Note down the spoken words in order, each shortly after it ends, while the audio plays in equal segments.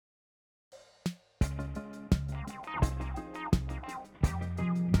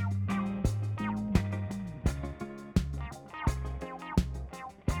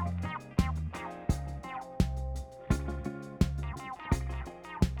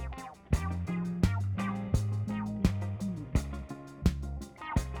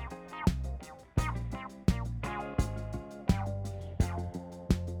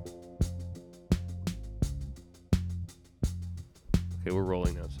Okay, we're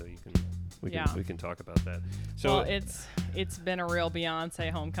rolling now, so we can talk about that. So well, it's been a real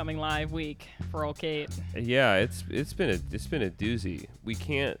Beyonce Homecoming Live week for old Kate. Yeah, it's been a doozy. We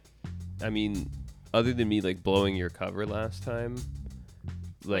can't. I mean, other than me like blowing your cover last time,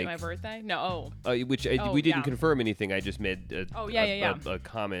 like my birthday? No. Which we didn't confirm anything. I just made a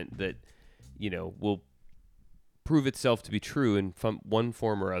comment that will prove itself to be true in one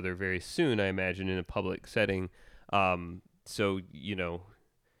form or other very soon. I imagine in a public setting. So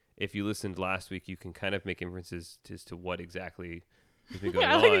if you listened last week, you can kind of make inferences as to what exactly has been going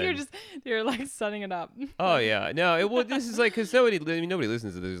on. You're like setting it up. Oh yeah, no. This is like because nobody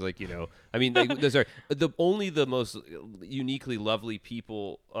listens to this. Like I mean, those are the most uniquely lovely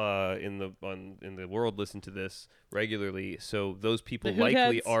people in the world listen to this regularly. So those people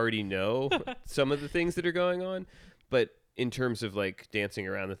likely already know some of the things that are going on, but. In terms of like dancing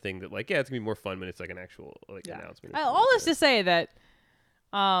around the thing that like it's gonna be more fun when it's like an actual announcement. All this to say that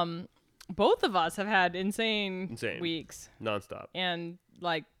both of us have had insane weeks nonstop, and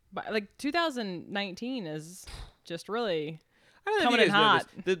like 2019 is just really coming in hot.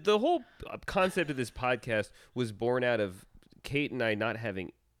 The whole concept of this podcast was born out of Kate and I not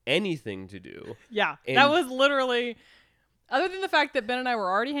having anything to do. Yeah, that was literally. Other than the fact that Ben and I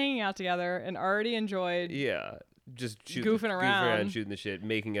were already hanging out together and already enjoyed. Yeah. Just goofing around, shooting the shit,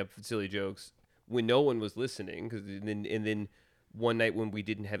 making up silly jokes when no one was listening. And then one night when we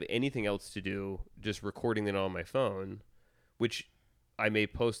didn't have anything else to do, just recording it on my phone, which I may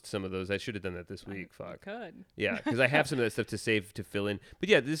post some of those. I should have done that this week. Fuck. You could. Yeah, because I have some of that stuff to save to fill in. But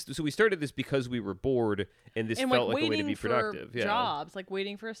yeah, so we started this because we were bored, and this felt like a way to be productive. Yeah, jobs, like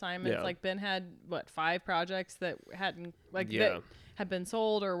waiting for assignments. Yeah. Like Ben had 5 projects that hadn't that had been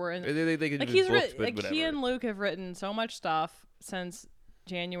sold or were in. They could he and Luke have written so much stuff since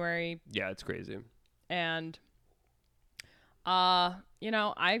January. Yeah, it's crazy. And,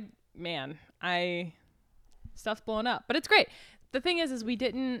 stuff's blowing up, but it's great. The thing is we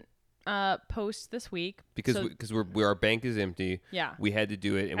didn't post this week because our bank is empty. Yeah, we had to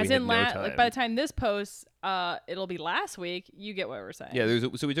do it, and we had no time. Like by the time this posts, it'll be last week. You get what we're saying? Yeah,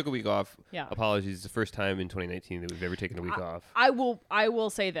 so we took a week off. Yeah, apologies. It's the first time in 2019 that we've ever taken a week off. I will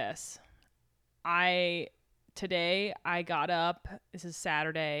say this. Today I got up. This is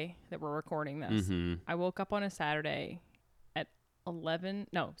Saturday that we're recording this. Mm-hmm. I woke up on a Saturday. 11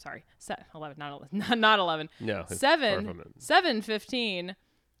 no sorry 11 not 11 no 7:15.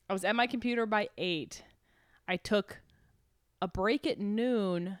 I was at my computer by 8. I took a break at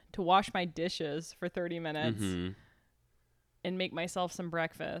noon to wash my dishes for 30 minutes and make myself some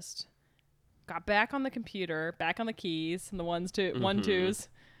breakfast. Got back on the computer, back on the keys and the 1-2s,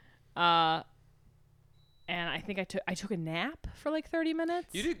 and I think I took a nap for like 30 minutes.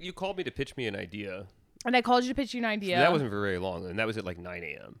 You called me to pitch me an idea. And I called you to pitch you an idea. So that wasn't for very long, and that was at like 9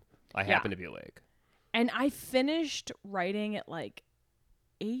 a.m. I happened to be awake. And I finished writing at like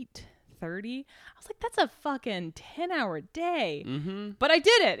 8:30. I was like, that's a fucking 10-hour day. Mm-hmm. But I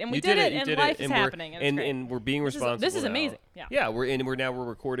did it, and we did it, and life is happening. And we're being responsible. This is now. amazing. Yeah. Yeah, we're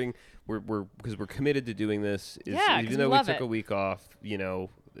recording. We're because we're committed to doing this. Even though we took a week off, Yeah.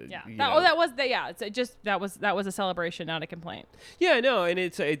 That was a celebration, not a complaint. Yeah, no, and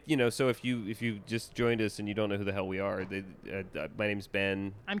it's so if you just joined us and you don't know who the hell we are, my name's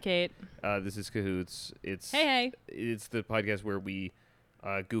Ben. I'm Kate. This is Cahoots. Hey. It's the podcast where we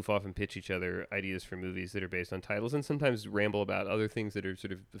goof off and pitch each other ideas for movies that are based on titles, and sometimes ramble about other things that are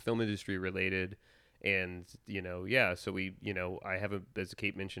sort of the film industry related. And, so we, I have as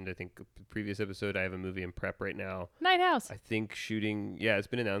Kate mentioned, I think previous episode, I have a movie in prep right now. Night House. I think shooting, it's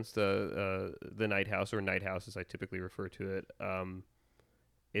been announced, The Night House, or Night House as I typically refer to it.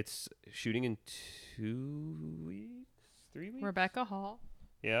 It's shooting in 2 weeks, 3 weeks? Rebecca Hall.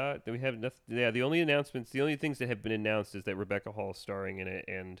 Yeah, we have enough. Yeah, the only things that have been announced is that Rebecca Hall is starring in it,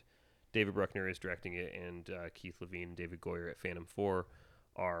 and David Bruckner is directing it, and Keith Levine and David Goyer at Phantom 4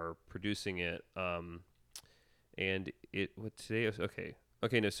 are producing it, and today is okay.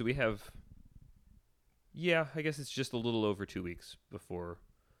 No, so we have, I guess it's just a little over 2 weeks before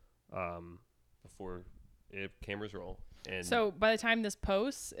cameras roll. And so by the time this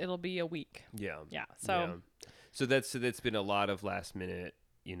posts, it'll be a week. Yeah. So that's been a lot of last minute,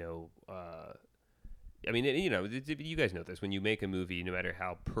 I mean, you guys know this. When you make a movie, no matter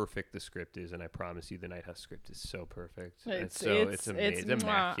how perfect the script is, and I promise you, the Night House script is so perfect. It's amazing. It's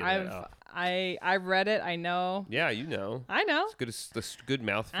immaculate. I've read it. I know. Yeah, you know. I know. It's good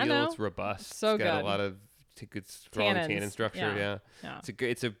mouthfeel. It's robust. So it's got a lot of good strong tannin structure. Yeah.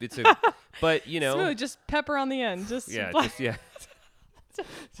 It's a but smooth. Just pepper on the end. Just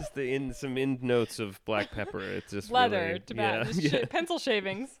Just some end notes of black pepper. It's just leather, really, tobacco, pencil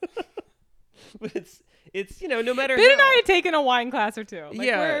shavings. But it's no matter. Ben and I had taken a wine class or two.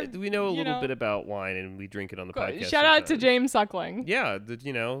 Like we know a little bit about wine, and we drink it on the podcast. Shout out to James Suckling. Yeah, the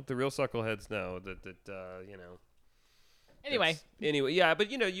real suckleheads know that. Anyway, yeah, but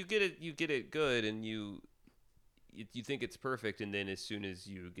you get it good, and you think it's perfect, and then as soon as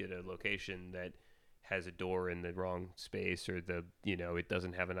you get a location that has a door in the wrong space, or it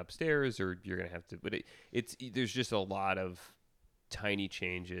doesn't have an upstairs, or you're gonna have to. But there's just a lot of tiny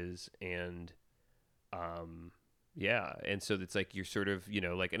changes, and and so it's like you're sort of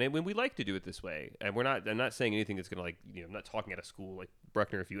and when we like to do it this way, and I'm not saying anything that's gonna I'm not talking at a school like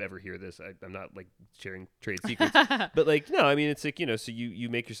Bruckner. If you ever hear this, I'm not like sharing trade secrets, but no, I mean it's like so you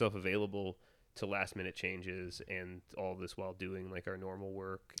make yourself available to last minute changes, and all this while doing like our normal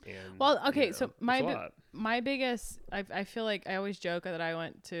work. And so my biggest I feel like I always joke that I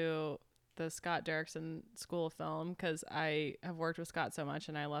went to the Scott Derrickson School of Film because I have worked with Scott so much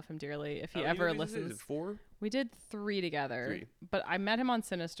and I love him dearly. If he ever listens, is it 4? We did 3 together. But I met him on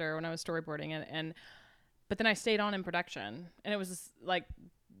Sinister when I was storyboarding and but then I stayed on in production, and it was like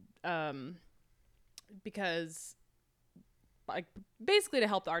because like basically to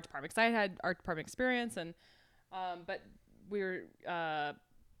help the art department, because I had art department experience, and but we were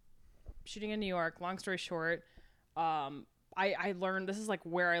shooting in New York. Long story short, I learned, this is like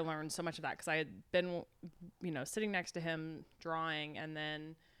where I learned so much of that, because I had been sitting next to him drawing, and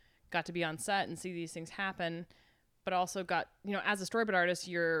then got to be on set and see these things happen, but also got as a storyboard artist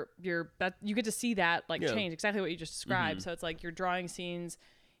you get to see that change, exactly what you just described. So it's like you're drawing scenes,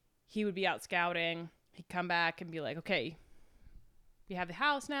 he would be out scouting, he'd come back and be like, okay, you have the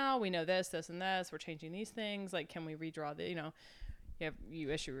house now, we know this and this, we're changing these things, like can we redraw the you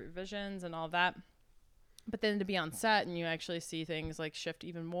issue revisions and all that. But then to be on set and you actually see things like shift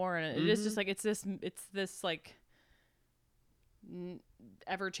even more, and it is just like it's this like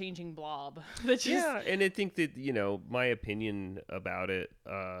ever changing blob that just... And I think that my opinion about it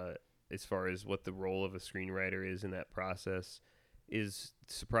as far as what the role of a screenwriter is in that process is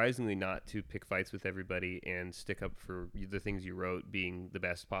surprisingly not to pick fights with everybody and stick up for the things you wrote being the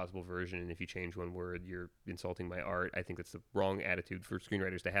best possible version. And if you change one word, you're insulting my art. I think that's the wrong attitude for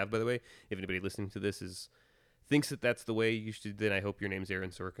screenwriters to have, by the way. If anybody listening to this thinks that that's the way you should, then I hope your name's Aaron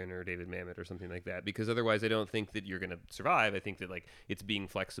Sorkin or David Mamet or something like that, because otherwise I don't think that you're going to survive. I think that it's being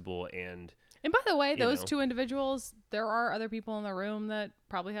flexible and by the way, those two individuals, there are other people in the room that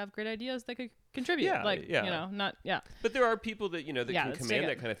probably have great ideas that could contribute. But there are people that that can command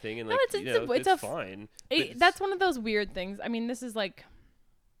that kind of thing, and it's fine. That's one of those weird things. I mean, this is like,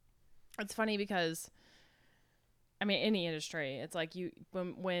 it's funny because any industry, it's like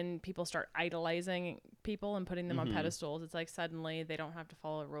when people start idolizing people and putting them on pedestals, it's like suddenly they don't have to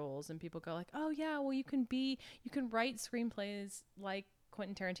follow rules, and people go like, oh yeah, well you can write screenplays like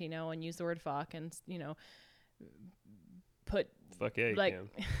Quentin Tarantino and use the word fuck and put fuck yeah, like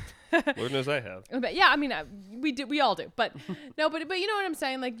Lord knows I have. But yeah, we all do. But no, but you know what I'm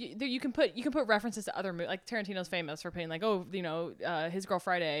saying? Like you can put references to other movies. Like Tarantino's famous for putting like His Girl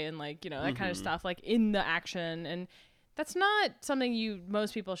Friday and like that kind of stuff like in the action, and that's not something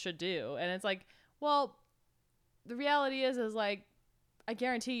most people should do. And it's like, well, the reality is like I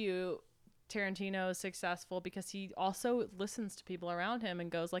guarantee you Tarantino is successful because he also listens to people around him and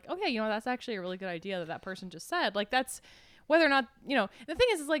goes like, oh yeah, that's actually a really good idea that person just said. Like that's whether or not the thing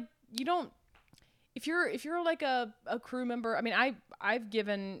is like you don't, if you're like a crew member. I've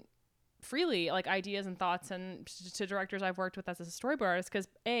given freely like ideas and thoughts and to directors I've worked with as a storyboard artist, because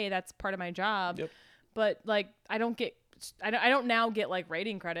that's part of my job. Yep. But like I don't now get like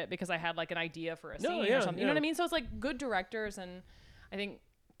rating credit because I had like an idea for a scene or something. You know what I mean? So it's like good directors, and I think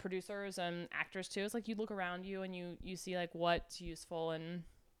producers and actors too, it's like you look around you and you see like what's useful, and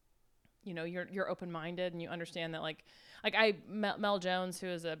you're open-minded, and you understand that like Mel Jones, who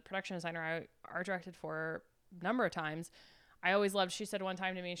is a production designer I art directed for a number of times, I always loved, she said one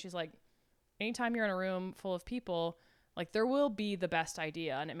time to me, she's like, anytime you're in a room full of people, like there will be the best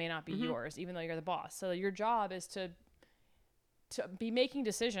idea and it may not be yours, even though you're the boss. So your job is to be making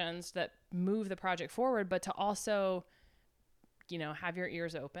decisions that move the project forward, but to also have your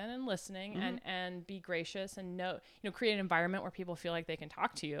ears open and listening, and be gracious, and create an environment where people feel like they can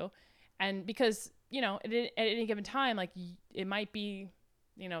talk to you. And because, at any given time, like it might be,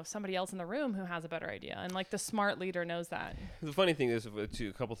 somebody else in the room who has a better idea. And like the smart leader knows that. The funny thing is,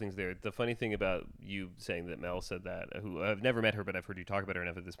 a couple things there. The funny thing about you saying that Mel said that, who I've never met her, but I've heard you talk about her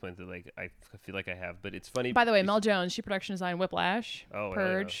enough at this point that like I feel like I have. But it's funny. By the way, Mel Jones, she production designed Whiplash,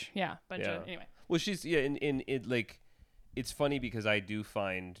 Purge. Yeah. Anyway. Well, she's, in it like, it's funny because I do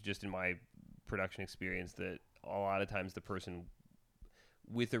find, just in my production experience, that a lot of times the person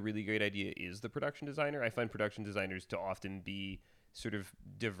with a really great idea is the production designer. I find production designers to often be sort of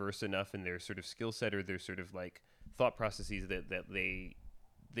diverse enough in their sort of skill set or their sort of like thought processes that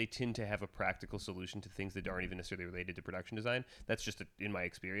they tend to have a practical solution to things that aren't even necessarily related to production design. That's just in my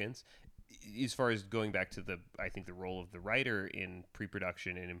experience. As far as going back to I think the role of the writer in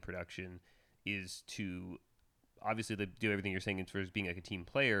pre-production and in production is to obviously do everything you're saying as far as being like a team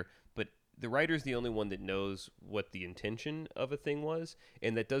player, but the writer is the only one that knows what the intention of a thing was,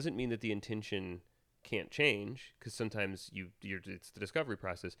 and that doesn't mean that the intention can't change, because sometimes it's the discovery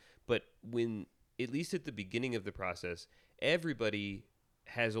process. But when, at least at the beginning of the process, everybody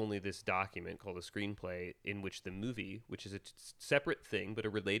has only this document called a screenplay in which the movie, which is a separate thing but a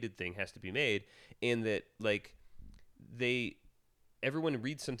related thing, has to be made, and that like everyone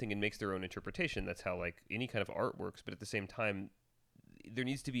reads something and makes their own interpretation. That's how like any kind of art works. But at the same time, there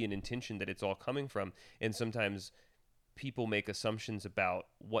needs to be an intention that it's all coming from. And sometimes people make assumptions about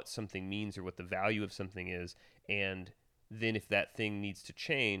what something means or what the value of something is. And then if that thing needs to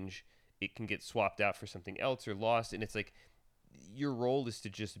change, it can get swapped out for something else or lost. And it's like, your role is to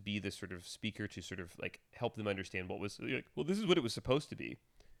just be the sort of speaker to sort of like help them understand what was like, well, this is what it was supposed to be.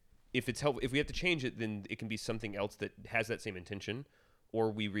 If we have to change it, then it can be something else that has that same intention,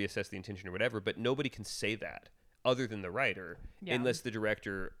 or we reassess the intention or whatever. But nobody can say that other than the writer, unless the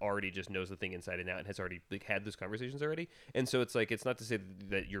director already just knows the thing inside and out and has already like had those conversations already. And so it's like, it's not to say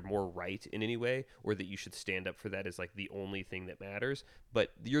that you're more right in any way or that you should stand up for that as like the only thing that matters,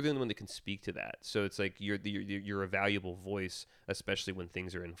 but you're the only one that can speak to that. So it's like you're a valuable voice, especially when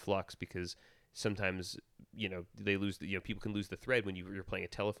things are in flux, because sometimes they lose people can lose the thread when you're playing a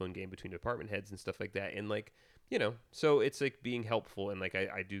telephone game between department heads and stuff like that. And like so it's like being helpful, and like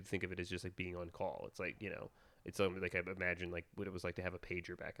I do think of it as just like being on call. It's like it's like I imagine like what it was like to have a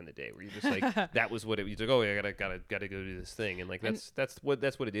pager back in the day, where you're just like that was what it was like. Oh, I gotta go do this thing, and like that's what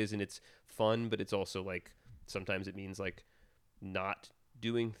it is, and it's fun, but it's also like sometimes it means like not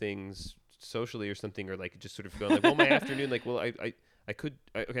doing things socially or something, or like just sort of going like, well, my afternoon, like, well, I could,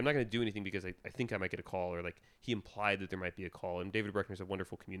 okay, I'm not going to do anything because I think I might get a call, or like he implied that there might be a call. And David Bruckner's a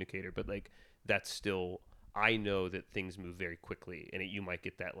wonderful communicator, but like that's still, I know that things move very quickly, and you might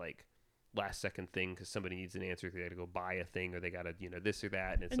get that like last second thing because somebody needs an answer. They got to go buy a thing, or they got to this or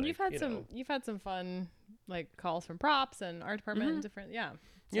that. And it's and like, you've had some fun like calls from props and art department and different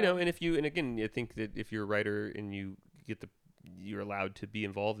So. And again, I think that if you're a writer and you're allowed to be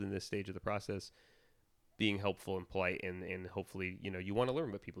involved in this stage of the process, being helpful and polite, and hopefully, you want to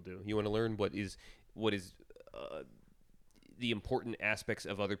learn what people do. You want to learn what is the important aspects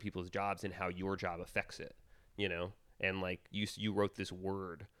of other people's jobs and how your job affects it, and like you wrote this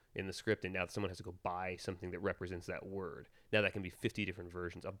word in the script, and now someone has to go buy something that represents that word. Now that can be 50 different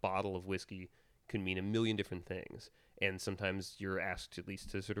versions. A bottle of whiskey can mean a million different things. And sometimes you're asked at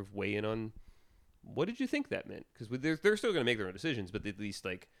least to sort of weigh in on, what did you think that meant? Because they're still going to make their own decisions, but at least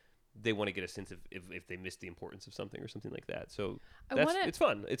like they want to get a sense of if they missed the importance of something or something like that. So it's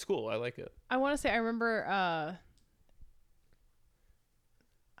fun. It's cool. I like it. I want to say, I remember, I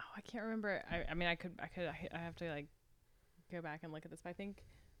can't remember. I have to like go back and look at this, but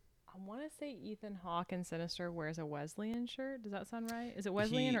I want to say Ethan Hawke in Sinister wears a Wesleyan shirt. Does that sound right? Is it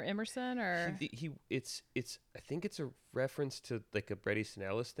Wesleyan or Emerson or? It's I think it's a reference to like a Bret Easton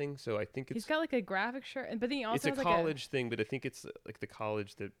Ellis thing. So I think he's got like a graphic shirt, but then he also it's a college thing. But I think it's like the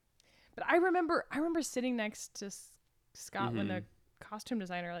college that. But I remember sitting next to Scott when the costume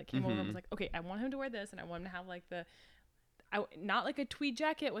designer like came over and was like, okay, I want him to wear this, and I want him to have like not like a tweed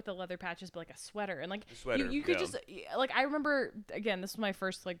jacket with the leather patches, but like a sweater. And like you could just like, I remember, again, this was my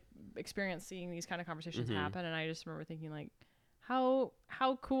first like experience seeing these kind of conversations happen, and I just remember thinking like, how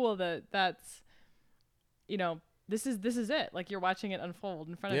cool that's this is it. Like, you're watching it unfold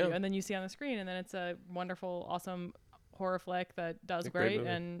in front of you, and then you see on the screen, and then it's a wonderful, awesome horror flick that does great,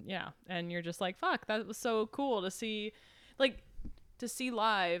 and and you're just like, fuck, that was so cool to see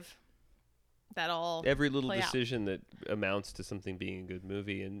live. That all every little decision that amounts to something being a good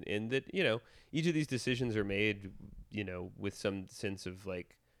movie, and that each of these decisions are made with some sense of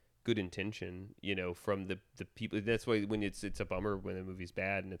like good intention from the people. That's why when it's a bummer when a movie's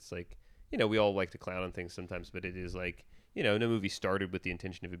bad, and it's like we all like to clown on things sometimes, but it is like no movie started with the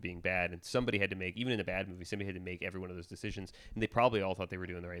intention of it being bad, and somebody had to make, even in a bad movie, somebody had to make every one of those decisions, and they probably all thought they were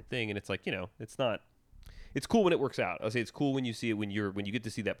doing the right thing, and it's like it's not. it's cool when it works out. I'll say it's cool when you see it, when you get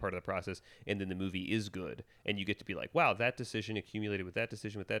to see that part of the process, and then the movie is good, and you get to be like, wow, that decision accumulated with that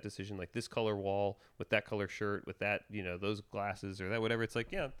decision, like this color wall with that color shirt with that, those glasses or that whatever. It's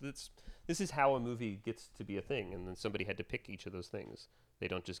like, yeah, this is how a movie gets to be a thing, and then somebody had to pick each of those things. They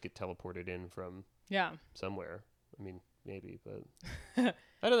don't just get teleported in from somewhere. I mean, maybe, but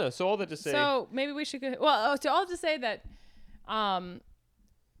I don't know. So all that to say. So maybe we should go. Well, to all to say that,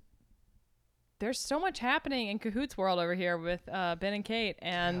 there's so much happening in Cahoots world over here with Ben and Kate,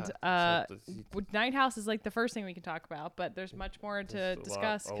 and Night House is like the first thing we can talk about, but there's much more to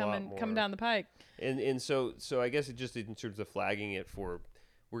discuss coming down the pike. And so I guess it just in terms of flagging it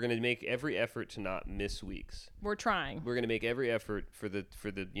we're going to make every effort to not miss weeks. We're trying. We're going to make every effort for the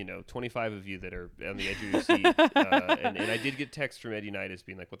 25 of you that are on the edge of your seat. And I did get text from Ed Unitas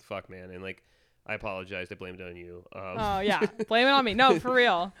being like, "What the fuck, man?" And like, I apologized. I blamed it on you. Oh yeah, blame it on me. No, for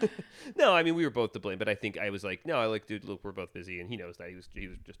real. No, I mean we were both to blame, but I think I was like, no, dude, look, we're both busy, and he knows that he was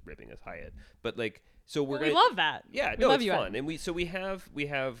just ripping us Hyatt. But like, so we love that. Yeah, we love it's you, fun, Ed. And we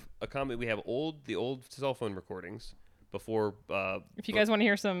have a comment. We have the old cell phone recordings. Before if you guys want to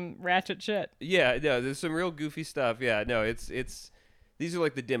hear some ratchet shit, there's some real goofy stuff. It's these are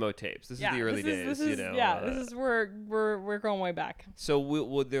like the demo tapes. This is the early days. This is we're going way back.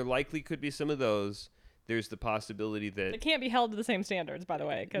 So there likely could be some of those. There's the possibility that it can't be held to the same standards, by the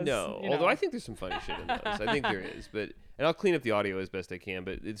way. Although I think there's some funny shit in those. I think there is, and I'll clean up the audio as best I can.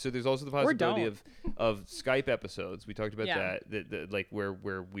 But so there's also the possibility of Skype episodes. We talked about that like where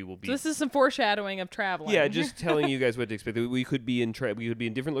we will be. So this is some foreshadowing of traveling. Yeah, just telling you guys what to expect. We could be in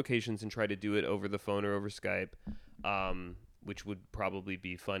different locations and try to do it over the phone or over Skype, which would probably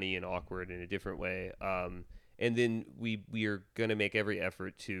be funny and awkward in a different way. And then we are gonna make every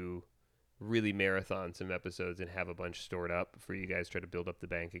effort to really marathon some episodes and have a bunch stored up for you guys, try to build up the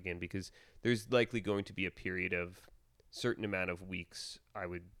bank again, because there's likely going to be a period of certain amount of weeks.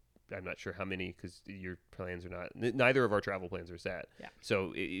 I'm not sure how many, because your plans are not, neither of our travel plans are set. Yeah.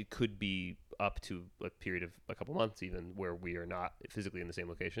 So it could be up to a period of a couple months even where we are not physically in the same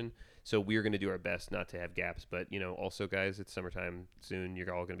location. So we're going to do our best not to have gaps, but also guys, it's summertime soon.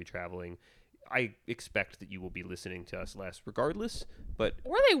 You're all going to be traveling. I expect that you will be listening to us less regardless, or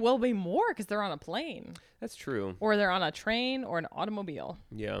they will be more because they're on a plane. That's true. Or they're on a train or an automobile.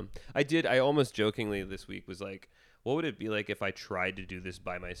 Yeah. I almost jokingly this week was like, what would it be like if I tried to do this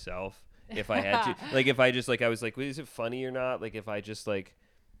by myself? If I had to, like, if I just I was like, is it funny or not? Like if I just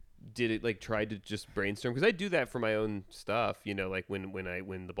did it, tried to just brainstorm, because I do that for my own stuff, like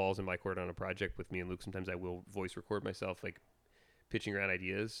when the ball's in my court on a project with me and Luke, sometimes I will voice record myself, pitching around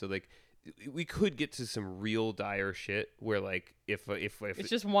ideas. So we could get to some real dire shit where if it's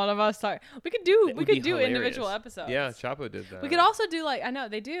just one of us talking, we could do hilarious. Individual episodes. Yeah, Chapo did that. We could also do I know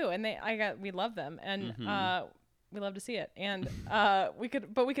they do, and we love them, and we love to see it, and we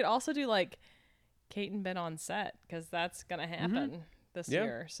could also do Kate and Ben on set, because that's gonna happen this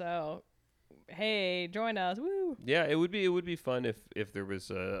year. So hey, join us. Woo. Yeah, it would be fun if there was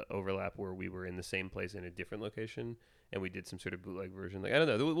a overlap where we were in the same place in a different location and we did some sort of bootleg version. I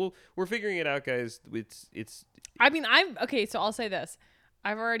don't know. We're figuring it out, guys. It's. I mean, so I'll say this.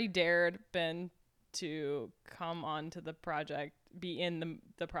 I've already dared Ben to come onto the project, be in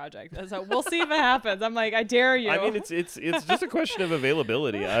the project. So we'll see if it happens. I'm like, I dare you. I mean, it's just a question of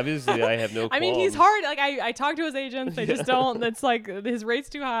availability. Obviously, I have no qualms. I mean, he's hard. I talk to his agents. They just don't. It's his rate's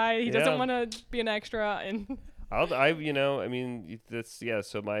too high. He doesn't want to be an extra. And So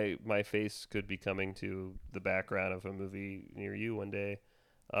my face could be coming to the background of a movie near you one day.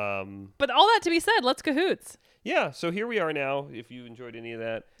 But all that to be said, let's cahoots. Yeah, so here we are now. If you enjoyed any of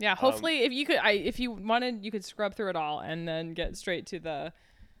that, yeah. Hopefully, if you wanted, you could scrub through it all and then get straight to the.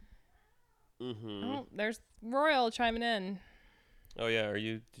 Oh, there's Royal chiming in. Oh yeah,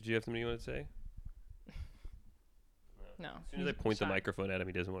 Did you have something you want to say? No. As soon as I point the microphone at him,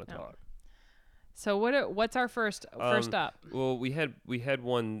 he doesn't want to talk. So what's our first up? Well, we had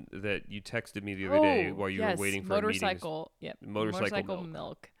one that you texted me the other day while you were waiting for motorcycle. Yep. Motorcycle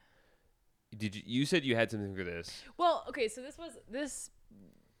milk. You said you had something for this? Well, okay. So this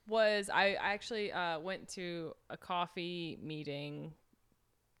was I actually went to a coffee meeting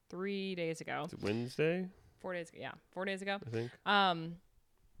 3 days ago. It's Wednesday. 4 days ago. Yeah, 4 days ago. I think.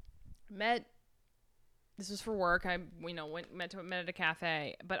 Met. This was for work. I met at a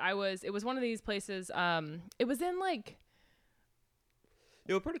cafe, but it was one of these places. It was in what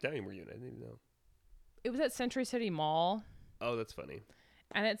part of town were you in? I didn't even know. It was at Century City Mall. Oh, that's funny.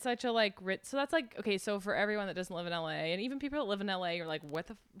 And it's such a rich. So that's okay. So for everyone that doesn't live in LA, and even people that live in LA, you're like, what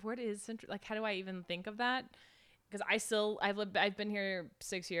is Century? How do I even think of that? because I've been here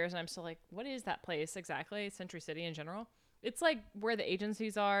 6 years and I'm still like, what is that place exactly? Century City in general. It's like where the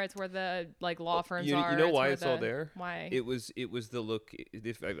agencies are. It's where the like law firms are. You know why where it's all there? Why? It was the look.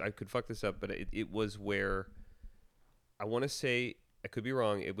 If I could fuck this up, but it was where I want to say, I could be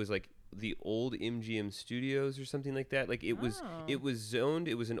wrong. It was like the old MGM Studios or something like that. Like it was zoned.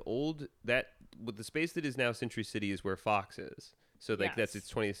 It was an old with the space that is now Century City is where Fox is. So like that's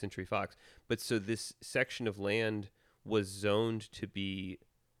its 20th Century Fox. But so this section of land was zoned to be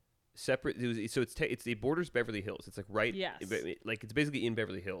separate. It borders Beverly Hills. It's like like it's basically in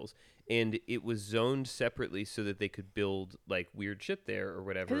Beverly Hills, and it was zoned separately so that they could build like weird shit there or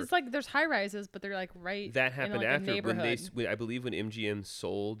whatever. Because it's like there's high rises, but they're like right. That happened in, like, after I believe when MGM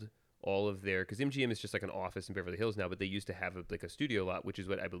sold all of their, because MGM is just like an office in Beverly Hills now, but they used to have a studio lot, which is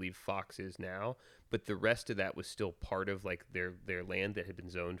what I believe Fox is now. But the rest of that was still part of like their land that had been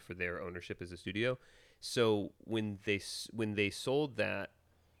zoned for their ownership as a studio. So when they sold that,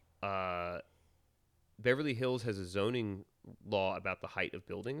 Beverly Hills has a zoning law about the height of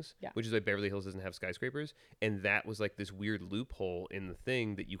buildings, which is why Beverly Hills doesn't have skyscrapers. And that was like this weird loophole in the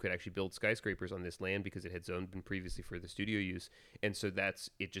thing that you could actually build skyscrapers on this land because it had zoned been previously for the studio use. And so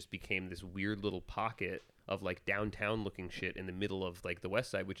it just became this weird little pocket of like downtown looking shit in the middle of like the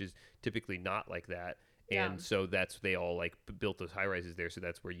West Side, which is typically not like that. And so they all like built those high rises there. So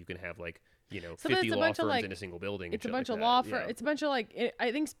that's where you can have like, 50 law firms in a single building. It's a bunch of law firms. It's a bunch of like,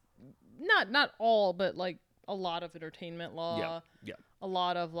 I think not all, but like a lot of entertainment law. Yeah. A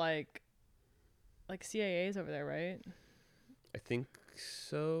lot of like CAAs over there, right? I think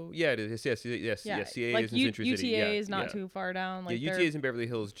so. Yeah, it is. Yes. CAA like is in Century UTA City. is not too far down. Like UTA is in Beverly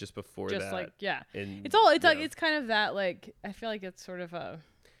Hills just before that. Just like And it's like it's kind of that like I feel like it's sort of a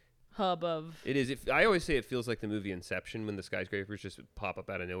hub of. It is. I always say it feels like the movie Inception when the skyscrapers just pop up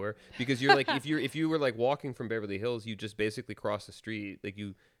out of nowhere, because you're like if you were like walking from Beverly Hills, you just basically cross the street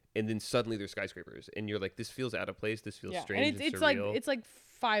and then suddenly there's skyscrapers and you're like, this feels out of place. This feels strange. And it's surreal. like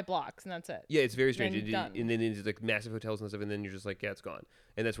 5 blocks and that's it. Yeah, it's very strange. And then it's like massive hotels and stuff, and then you're just like, yeah, it's gone.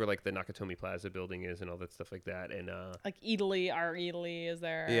 And that's where like the Nakatomi Plaza building is and all that stuff like that. And like our Eataly is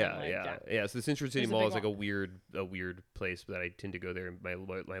there. Yeah. So the Century City Mall is like a weird place that I tend to go there.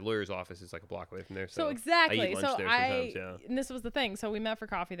 My lawyer's office is like a block away from there. So exactly. I eat lunch there sometimes. And this was the thing. So we met for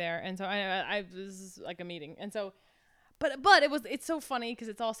coffee there, and so I this is like a meeting, and so. But it's so funny because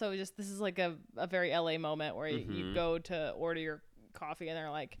it's also just this is like a very LA moment where you go to order your coffee and they're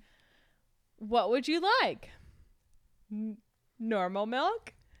like, what would you like? Normal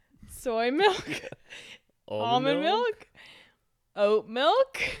milk, soy milk, almond milk, oat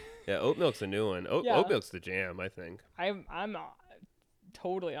milk. Yeah, oat milk's a new one. Oat milk's the jam, I think. I'm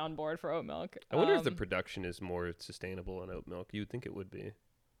totally on board for oat milk. I wonder if the production is more sustainable on oat milk. You would think it would be.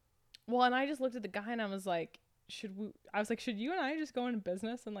 Well, and I just looked at the guy and I was like, should you and I just go into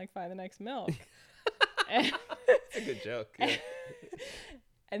business and like find the next milk? That's a good joke. Yeah.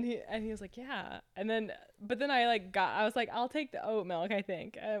 and he was like, yeah. But then I was like, I'll take the oat milk, I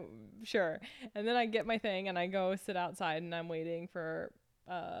think. Sure. And then I get my thing and I go sit outside and I'm waiting for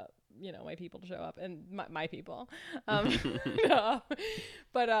my people to show up, and my people. No.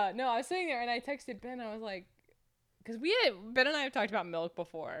 But no, I was sitting there and I texted Ben and I was like, because Ben and I have talked about milk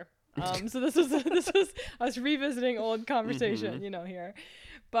before. So this was us revisiting old conversation, here,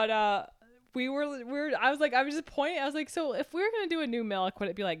 but I was just pointing. I was like, so if we were gonna do a new milk, would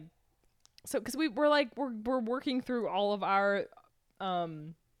it be like, so because we're working through all of our,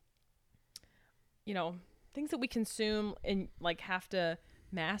 things that we consume and like have to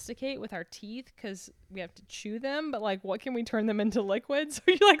masticate with our teeth because we have to chew them, but like what can we turn them into liquids? So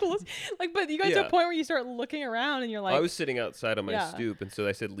you but you got to a point where you start looking around and you're like, I was sitting outside on my stoop, and so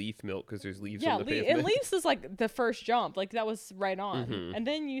I said leaf milk because there's leaves on the pavement. And leaves is like the first jump, like that was right on. And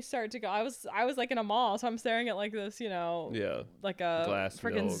then you start to go, I was like in a mall, so I'm staring at like this like a glass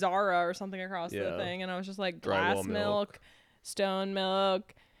freaking milk. Zara or something across the thing, and I was just like, glass Drywall milk, stone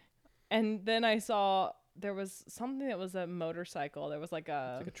milk. And then I saw there was something that was a motorcycle. There was like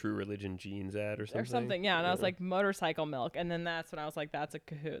a True Religion jeans ad or something. Yeah, and I was like, motorcycle milk. And then that's when I was like, that's a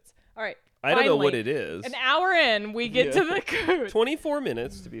Cahoots. All right. I don't know what it is. An hour in, we get to the Cahoots. 24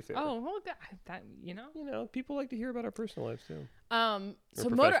 minutes, to be fair. Oh, well, that people like to hear about our personal lives, too. So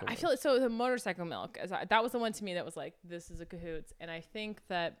the motorcycle milk, that was the one to me that was like, this is a Cahoots. And I think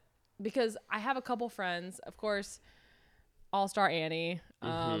that because I have a couple friends, of course, All-Star Annie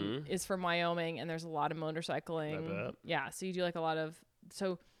is from Wyoming, and there's a lot of motorcycling. I bet. Yeah, so you do like a lot of.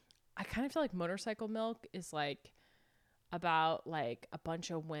 So I kind of feel like motorcycle milk is like about like a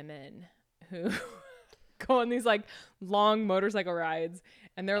bunch of women who go on these like long motorcycle rides,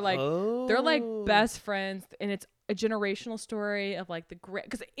 and they're like best friends, and it's a generational story of like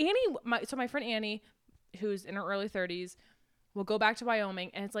because my friend Annie, who's in her early 30s, will go back to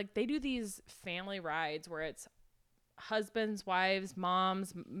Wyoming, and it's like they do these family rides where it's husbands, wives,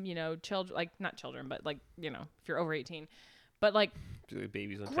 moms, children, like not children, but like, if you're over 18, but like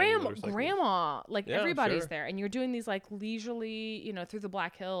babies on grandma, like everybody's sure. there, and you're doing these like leisurely, through the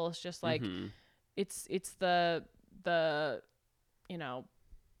Black Hills, just like it's the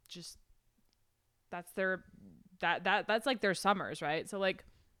just that's their that's like their summers, right? So like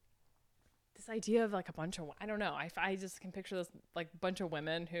this idea of like a bunch of, I don't know, I just can picture this like bunch of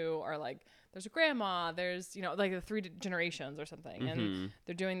women who are like, there's a grandma, there's like the 3 generations or something, and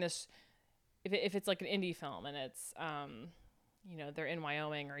they're doing this. If it's like an indie film and it's they're in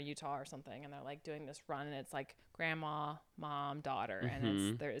Wyoming or Utah or something, and they're like doing this run, and it's like grandma, mom, daughter,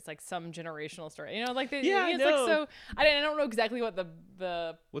 and it's like some generational story, like it's like, so I don't know exactly what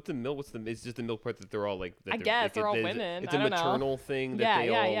what's the milk, it's just the milk part that they're all like, that I guess they're all women. It's a maternal thing that they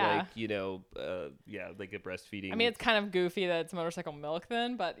all like, like a breastfeeding. I mean, it's kind of goofy that it's motorcycle milk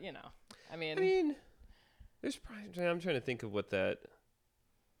then, but I mean there's probably, I'm trying to think of what that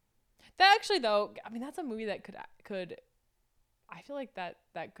actually, though, I mean, that's a movie that could I feel like that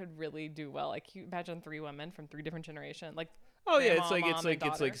could really do well. Like, you imagine 3 women from 3 different generations, like grandma,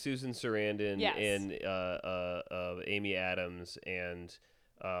 it's like Susan Sarandon and Amy Adams and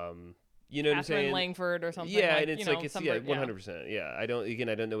you know what I'm saying? Catherine Langford or something. Yeah, like, and it's like it's 100%. Yeah, I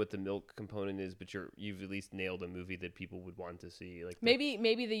don't know what the milk component is, but you've at least nailed a movie that people would want to see. Like maybe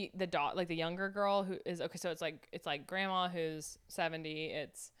the the younger girl who is okay. So it's like grandma who's 70.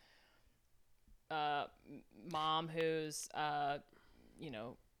 It's mom who's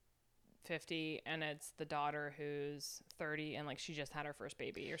 50, and it's the daughter who's 30, and like she just had her first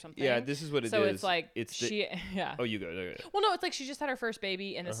baby or something. Yeah, this is what it is. So it's like Oh, you go. Well, no, it's like she just had her first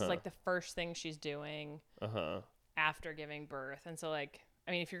baby, and this is like the first thing she's doing after giving birth. And so like,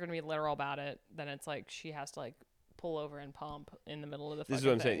 I mean, if you're gonna be literal about it, then it's like she has to like pull over and pump in the middle of the. This is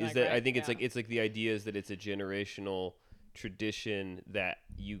what I'm saying. Is that I think it's like the idea is that it's a generational tradition that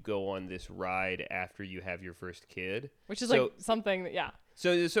you go on this ride after you have your first kid, which is like something that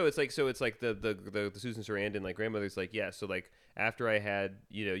So it's like the Susan Sarandon like grandmother's like, so like after I had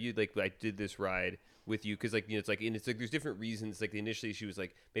you like I did this ride with you because like it's like, and it's like there's different reasons. Like initially she was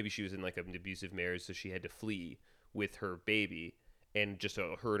like, maybe she was in like an abusive marriage, so she had to flee with her baby, and just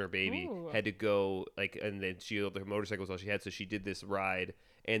her and her baby had to go like, and then her motorcycle was all she had, so she did this ride.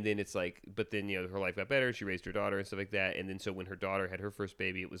 And then it's like, but then, her life got better. She raised her daughter and stuff like that. And then so when her daughter had her first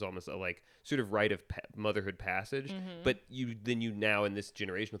baby, it was almost a like sort of rite of motherhood passage. But you now in this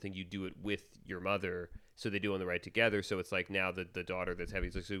generational thing, you do it with your mother. So they do on the ride together. So it's like now the daughter that's having,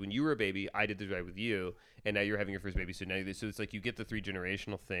 so when you were a baby, I did the ride with you. And now you're having your first baby. So it's like you get the 3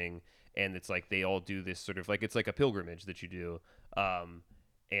 generational thing. And it's like they all do this sort of like, it's like a pilgrimage that you do.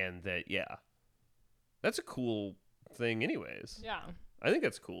 And that, that's a cool thing anyways. Yeah. I think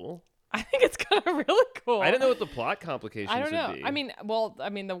that's cool. I think it's kind of really cool. I don't know what the plot complications would be. I mean,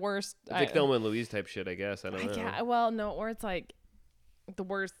 the worst. It's like Thelma and Louise type shit, I guess. I don't know. Yeah, well, no, or it's like the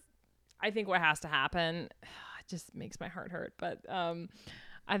worst. I think what has to happen, it just makes my heart hurt. But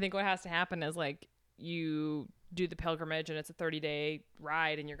I think what has to happen is like you do the pilgrimage and it's a 30-day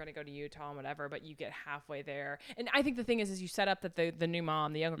ride and you're going to go to Utah and whatever, but you get halfway there. And I think the thing is you set up that the new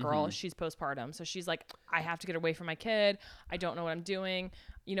mom, the younger girl, she's postpartum. So she's like, I have to get away from my kid. I don't know what I'm doing.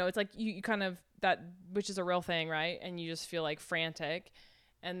 It's like you kind of that, which is a real thing, right? And you just feel like frantic.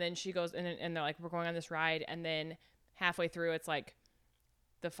 And then she goes and they're like, we're going on this ride. And then halfway through, it's like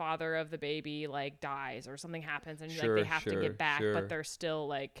the father of the baby like dies or something happens and like they have to get back, but they're still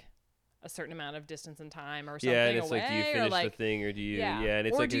like a certain amount of distance and time or something. Yeah, and it's away, like, do you finish the thing or do you? Yeah, and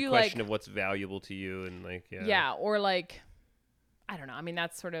it's like a question of what's valuable to you and like or like I don't know. I mean,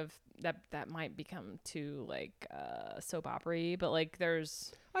 that's sort of that might become too like soap opera-y, but like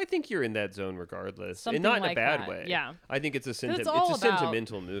there's. I think you're in that zone regardless, and not in a bad way. Yeah, I think it's a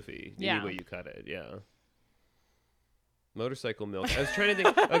sentimental movie. Any way you cut it, Motorcycle milk. I was trying to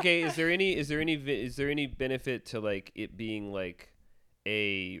think. Okay, is there any benefit to like it being like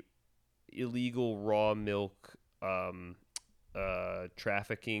a illegal raw milk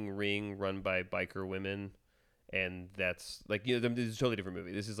trafficking ring run by biker women? And that's like, this is a totally different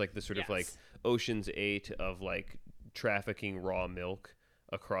movie. This is like the sort of like Ocean's 8 of like trafficking raw milk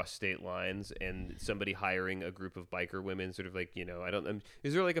across state lines and somebody hiring a group of biker women sort of like,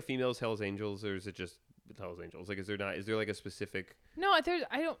 is there like a female's Hell's Angels or is it just Hell's Angels? Like, is there like a specific? No, I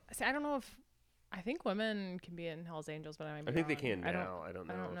don't know if I think women can be in Hell's Angels, but I might be I think they wrong. can now. I don't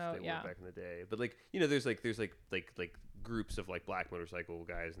know if they yeah. were back in the day. But like, there's like groups of like black motorcycle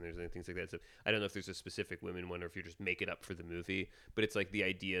guys and there's things like that. So I don't know if there's a specific women one or if you're just making it up for the movie. But it's like the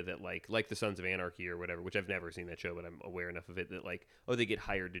idea that like the Sons of Anarchy or whatever, which I've never seen that show, but I'm aware enough of it that like, oh, they get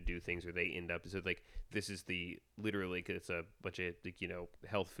hired to do things or they end up. So like this is literally it's a bunch of like,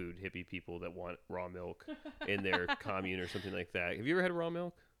 health food hippie people that want raw milk in their commune or something like that. Have you ever had raw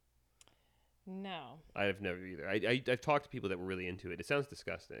milk? No. I've never either. I've talked to people that were really into it. It sounds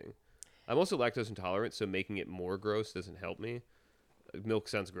disgusting. I'm also lactose intolerant, so making it more gross doesn't help me. Milk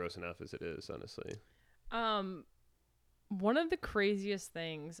sounds gross enough as it is, honestly. One of the craziest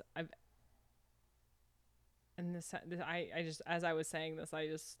things I just as I was saying this, I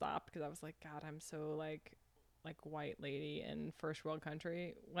just stopped because I was like, God, I'm so like white lady in first world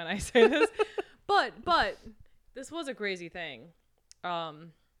country when I say this, but this was a crazy thing.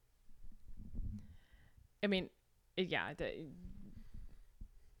 I mean, yeah.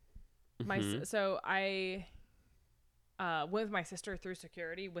 So I went with my sister through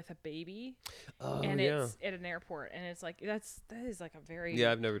security with a baby, and it's at an airport, and it's like that is like a very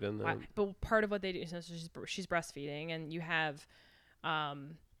I've never done that. But part of what they do is she's breastfeeding, and you have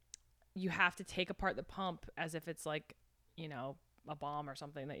to take apart the pump as if it's like a bomb or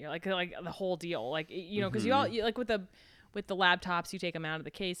something that you're like the whole deal, like because you like with the laptops, you take them out of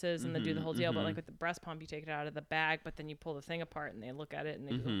the cases and they do the whole deal. But like with the breast pump, you take it out of the bag, but then you pull the thing apart and they look at it and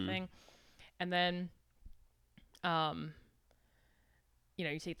they do the whole thing. And then,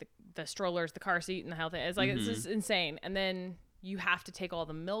 you take the strollers, the car seat, and the health. It's like it's just insane. And then you have to take all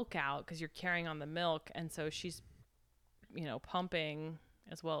the milk out because you're carrying on the milk, and so she's, pumping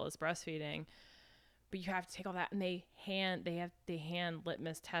as well as breastfeeding. But you have to take all that, and they hand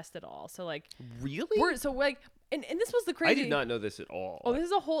litmus test it all. So like really, And this was the crazy. I did not know this at all. Oh, this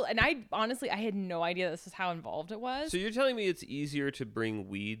is a whole, and I honestly had no idea this is how involved it was. So you're telling me it's easier to bring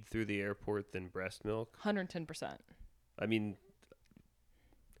weed through the airport than breast milk? 110%. I mean,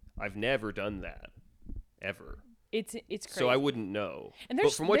 I've never done that ever. It's crazy. So I wouldn't know.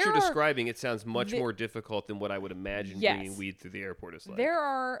 But from what you're describing, it sounds much more difficult than what I would imagine bringing weed through the airport is like. There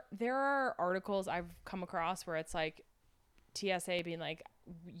are articles I've come across where it's like TSA being like,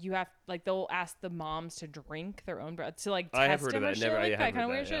 you have like they'll ask the moms to drink their own breath to like test I have heard of that. Never, like, that kind of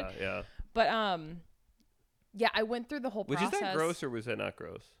weird shit. Yeah. But yeah, I went through the whole process. Which is that gross or was that not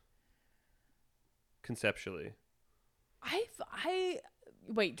gross? Conceptually,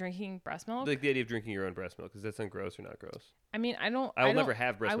 wait, drinking breast milk? Like the idea of drinking your own breast milk, does that sound gross or not gross? I mean, I'll never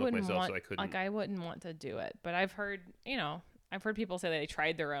have breast milk myself, so I couldn't. Like, I wouldn't want to do it, but I've heard people say they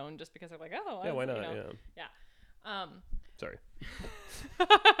tried their own just because they're like, oh, yeah, why not? Yeah. Sorry.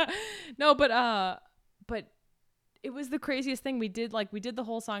 No, but it was the craziest thing. We did the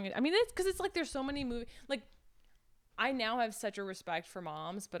whole song. I mean, it's because it's like there's so many movies. Like, I now have such a respect for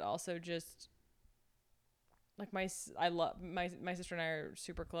moms, but also just like my sister and I are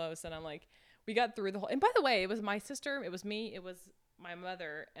super close, and I'm like, we got through the whole. And by the way, it was my sister, it was me, it was my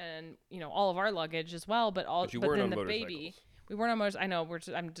mother, and all of our luggage as well. But then the baby. We weren't on motorcycles. I know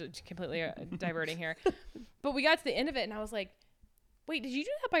I'm completely diverting here, but we got to the end of it, and I was like, "Wait, did you do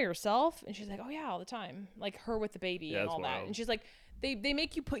that by yourself?" And she's like, "Oh yeah, all the time, like her with the baby and all that." And she's like, "They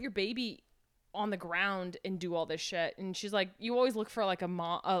make you put your baby on the ground and do all this shit." And she's like, "You always look for like a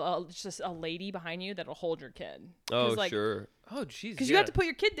mom, just a lady behind you that'll hold your kid." Oh, sure. Oh, jeez. Because you have to put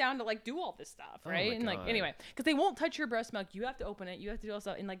your kid down to like do all this stuff, right? And God. like anyway, because they won't touch your breast milk. You have to open it. You have to do all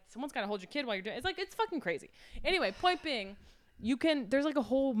stuff, and like someone's got to hold your kid while you're doing. It's like it's fucking crazy. Anyway, point being. There's like a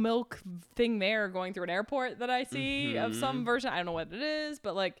whole milk thing there going through an airport that I see of some version. I don't know what it is,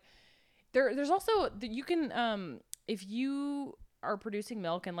 but like there's also you can if you are producing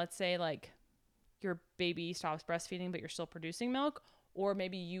milk and let's say like your baby stops breastfeeding but you're still producing milk, or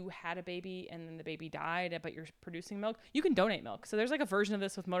maybe you had a baby and then the baby died but you're producing milk, you can donate milk. So there's like a version of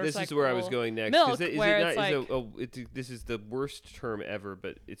this with motorcycle. This is where I was going next. Milk, this is the worst term ever,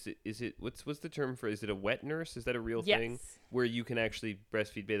 but is it what's the term for? Is it a wet nurse? Is that a real thing where you can actually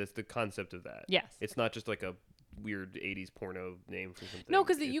breastfeed baby? That's the concept of that. Yes. It's not just like a weird 80s porno name for something. No,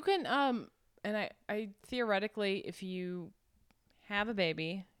 because you can and I theoretically, if you have a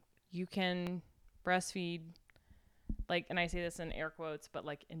baby, you can breastfeed. Like, and I say this in air quotes, but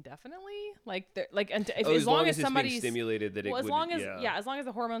like indefinitely, as long as somebody's stimulated, that as long as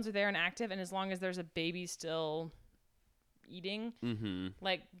the hormones are there and active, and as long as there's a baby still eating,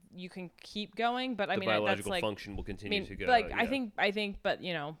 like you can keep going. But I mean, biological that's like function will continue to go. Like I think, but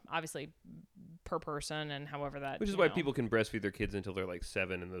obviously, per person, and however that. Which is why people can breastfeed their kids until they're like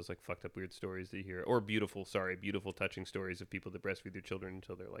 7, and those like fucked up weird stories that you hear, or beautiful, touching stories of people that breastfeed their children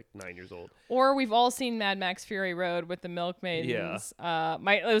until they're like 9 years old. Or we've all seen Mad Max Fury Road with the milkmaidens. Yeah.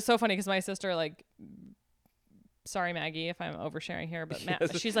 It was so funny because my sister like. Sorry, Maggie, if I'm oversharing here, but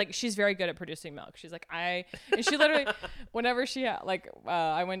she's very good at producing milk. She's like, and she literally, whenever she had,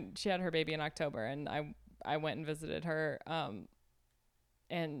 she had her baby in October, and I went and visited her,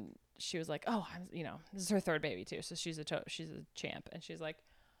 and she was like, oh, this is her third baby too, so she's a champ, and she's like,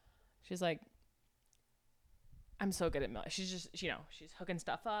 I'm so good at milk. She's just, she's hooking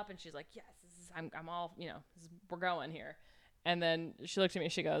stuff up, and she's like, yes, I'm all, we're going here, and then she looked at me,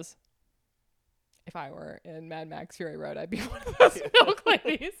 and she goes, if I were in Mad Max Fury Road, I'd be one of those milk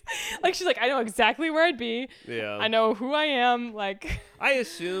ladies. Like, she's like, I know exactly where I'd be. Yeah. I know who I am. Like, I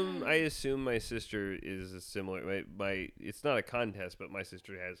assume my sister is a similar. It's not a contest, but my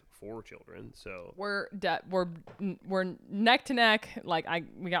sister has 4 children, so we're neck to neck. Like,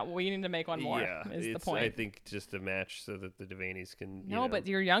 we need to make one more. Yeah, is the point. I think just a match so that the Devaney's can. But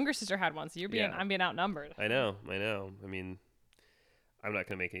your younger sister had one, so I'm being outnumbered. I know. I mean. I'm not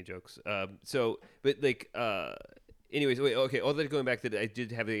going to make any jokes. Anyways, wait, okay. All that going back to I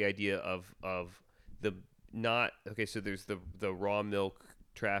did have the idea of the not, okay, so there's the raw milk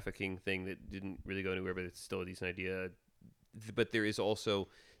trafficking thing that didn't really go anywhere, but it's still a decent idea. But there is also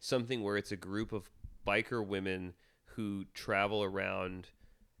something where it's a group of biker women who travel around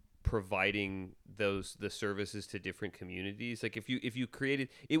providing the services to different communities. Like if you created,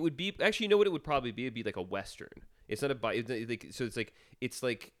 it would be actually, what it would probably be? It'd be like a Western. It's not a bike. So it's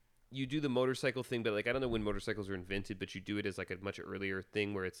like you do the motorcycle thing, but like I don't know when motorcycles were invented, but you do it as like a much earlier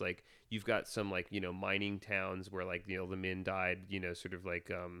thing where it's like you've got some like mining towns where like the men died, sort of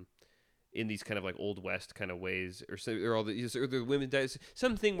like in these kind of like old west kind of ways, or the women died,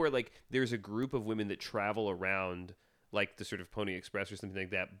 something where like there's a group of women that travel around like the sort of Pony Express or something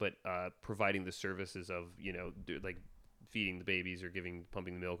like that, but providing the services of like feeding the babies or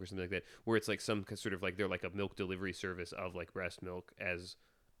pumping the milk or something like that, where it's like some sort of like they're like a milk delivery service of like breast milk as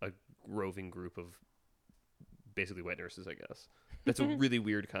a roving group of basically wet nurses, I guess. That's a really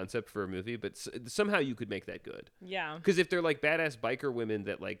weird concept for a movie, but somehow you could make that good. Yeah. Because if they're like badass biker women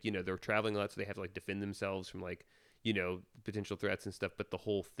that like, they're traveling a lot, so they have to like defend themselves from like, potential threats and stuff. But the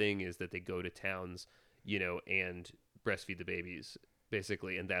whole thing is that they go to towns, and breastfeed the babies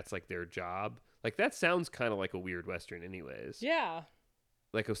basically. And that's like their job. Like that sounds kind of like a weird Western anyways. Yeah.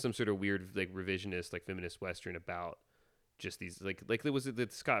 Like some sort of weird, like revisionist, like feminist Western about just these like there was the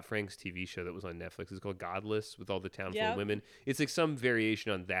Scott Franks TV show that was on Netflix. It's called Godless, with all the town full of women. It's like some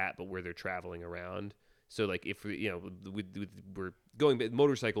variation on that, but where they're traveling around. So like if we're going, but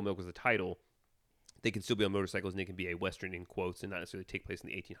Motorcycle Milk was the title. They can still be on motorcycles and they can be a Western in quotes and not necessarily take place in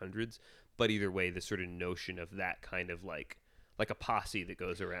the 1800s. But either way, the sort of notion of that kind of like a posse that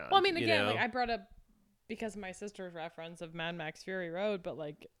goes around. Well, I mean, again, like I brought up because of my sister's reference of Mad Max Fury Road, but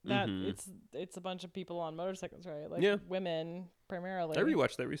like that it's a bunch of people on motorcycles, right? Like women primarily. I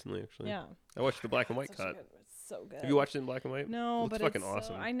rewatched that recently, actually. Yeah. I watched the black and white cut. It's so good. Have you watched it in black and white? No, but it's fucking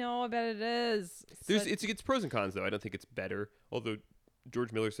awesome. I know, I bet it is. It's pros and cons though. I don't think it's better. Although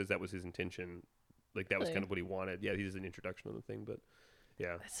George Miller says that was his intention. Like that was kind of what he wanted. Yeah, he does an introduction on the thing, but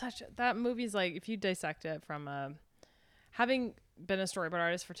yeah. That movie's like, if you dissect it from having been a storyboard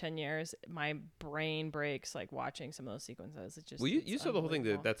artist for 10 years, my brain breaks like watching some of those sequences. It just you saw the whole thing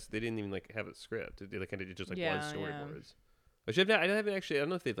that they didn't even like have a script. They like kind of did just like one storyboards. Which I haven't actually. I don't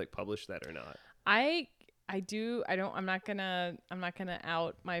know if they've like published that or not. I'm not gonna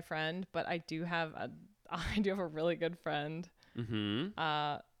out my friend, but I do have a really good friend. Mm-hmm.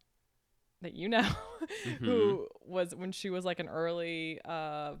 That who was, when she was like an early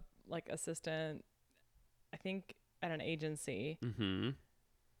like assistant, I think at an agency,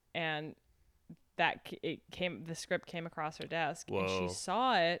 and the script came across her desk. Whoa. And she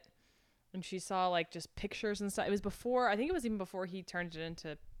saw it, and she saw like just pictures and stuff. It was before, I think it was even before he turned it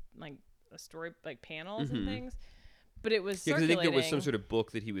into like a story, like panels and things, but it was circulating. I think there was some sort of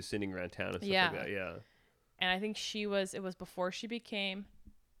book that he was sending around town and stuff like that. Yeah. And I think it was before she became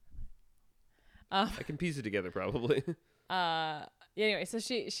I can piece it together probably. Anyway, so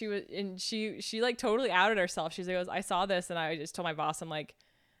she was, and she like totally outed herself. She goes, I saw this and I just told my boss, I'm like,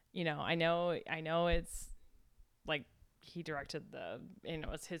 I know it's like he directed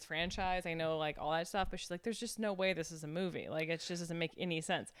it's his franchise. I know like all that stuff, but she's like, there's just no way this is a movie. Like it just doesn't make any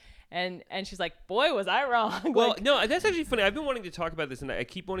sense. And she's like, boy, was I wrong. Well, no, that's actually funny. I've been wanting to talk about this and I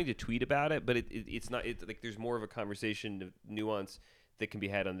keep wanting to tweet about it, but it's not, like there's more of a conversation of nuance that can be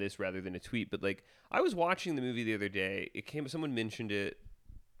had on this rather than a tweet. But like I was watching the movie the other day, someone mentioned it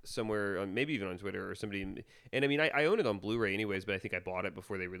somewhere, maybe even on Twitter or somebody. And I mean, I own it on Blu-ray anyways, but I think I bought it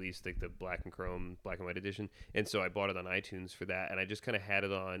before they released like the black and white edition, and so I bought it on iTunes for that, and I just kind of had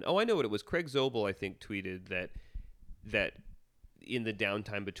it on. Oh, I know what it was. Craig Zobel, I think, tweeted that in the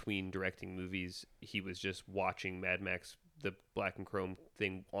downtime between directing movies, he was just watching Mad Max, the black and chrome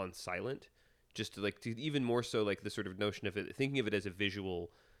thing, on silent, just to even more so like the sort of notion of it, thinking of it as a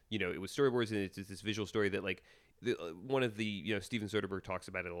visual. It was storyboards, and it's this visual story that like. One of the Steven Soderbergh talks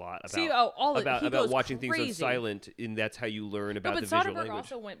about it a lot about watching things on silent, and that's how you learn about the visual language. Soderbergh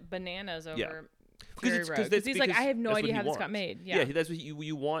also went bananas over Fury Road because he's like, I have no idea how this got made. Yeah, that's what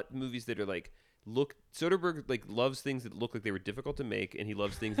you want, movies that are like Soderbergh like loves things that look like they were difficult to make, and he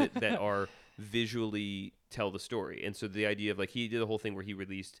loves things that are visually tell the story. And so the idea of like he did a whole thing where he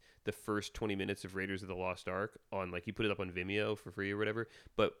released the first 20 minutes of Raiders of the Lost Ark on he put it up on Vimeo for free or whatever,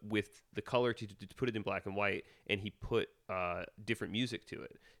 but with the color to put it in black and white, and he put different music to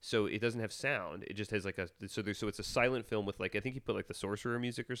it, so it doesn't have sound. It just has so it's a silent film with I think he put the Sorcerer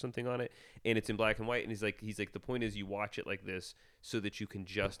music or something on it, and it's in black and white. And he's like the point is you watch it like this so that you can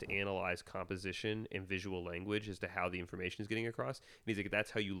just analyze composition and visual language as to how the information is getting across. And he's like,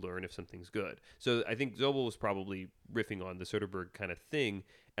 that's how you learn if something's good. So I think Zobel was probably riffing on the Soderbergh kind of thing.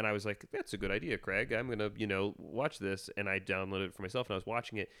 And I was like, that's a good idea, Craig. I'm going to, watch this. And I downloaded it for myself, and I was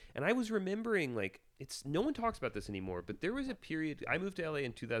watching it. And I was remembering, no one talks about this anymore, but there was a period, I moved to LA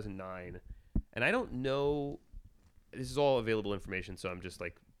in 2009, and I don't know, this is all available information, so I'm just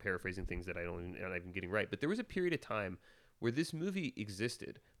paraphrasing things that I'm not even getting right. But there was a period of time where this movie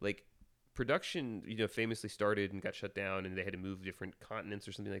existed. Production, famously started and got shut down, and they had to move different continents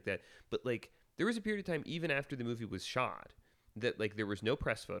or something like that. But there was a period of time, even after the movie was shot, that there was no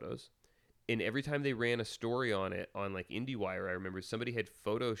press photos, and every time they ran a story on it on IndieWire, I remember somebody had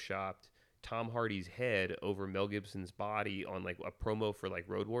photoshopped Tom Hardy's head over Mel Gibson's body on a promo for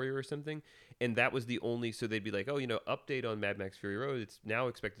Road Warrior or something, and that was the only. So they'd be like, oh, update on Mad Max Fury Road, it's now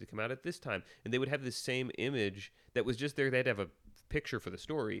expected to come out at this time, and they would have this same image that was just there. They'd have a picture for the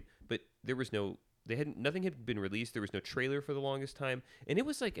story, but there was no. Nothing had been released. There was no trailer for the longest time. And it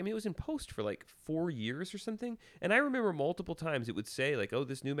was it was in post for 4 years or something. And I remember multiple times it would say oh,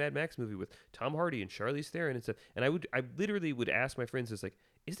 this new Mad Max movie with Tom Hardy and Charlize Theron and stuff. And I literally would ask my friends,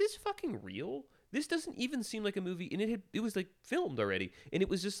 is this fucking real? This doesn't even seem like a movie. And it was filmed already. And it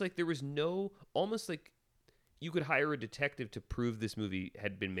was just there was no, almost you could hire a detective to prove this movie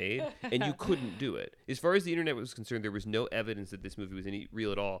had been made, and you couldn't do it. As far as the internet was concerned, there was no evidence that this movie was any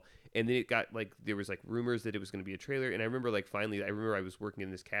real at all. And then it got there was rumors that it was going to be a trailer. And I remember finally, I was working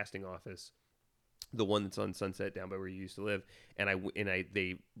in this casting office, the one that's on Sunset down by where you used to live, and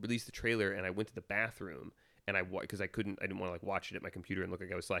they released the trailer, and I went to the bathroom. And because I didn't want to watch it at my computer and look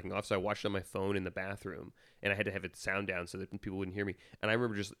like I was slacking off, so I watched it on my phone in the bathroom, and I had to have it sound down so that people wouldn't hear me. And I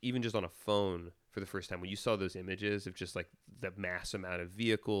remember just on a phone for the first time when you saw those images of just the mass amount of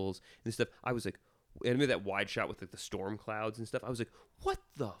vehicles and stuff, I was like, and I remember that wide shot with the storm clouds and stuff. I was like, what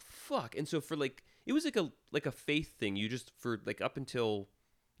the fuck? And so for it was a faith thing. You just for up until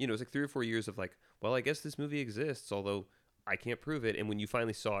it was 3 or 4 years of well, I guess this movie exists, although I can't prove it. And when you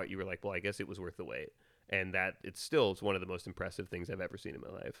finally saw it, you were like, well, I guess it was worth the wait. And that it's one of the most impressive things I've ever seen in my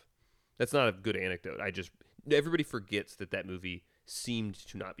life. That's not a good anecdote. Everybody forgets that movie seemed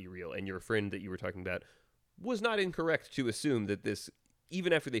to not be real. And your friend that you were talking about was not incorrect to assume that this,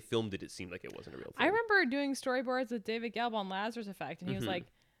 even after they filmed it, it seemed like it wasn't a real thing. I remember doing storyboards with David Gelb on Lazarus Effect, and he was like,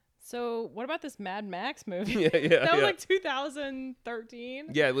 so what about this Mad Max movie? That was 2013.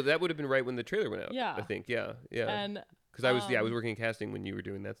 Yeah, well, that would have been right when the trailer went out. Yeah. I think, yeah. And because I was working in casting when you were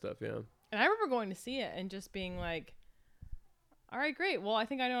doing that stuff, yeah. And I remember going to see it and just being like, all right, great. Well, I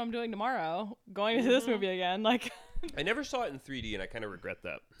think I know what I'm doing tomorrow. Going to this movie again. I never saw it in 3D, and I kind of regret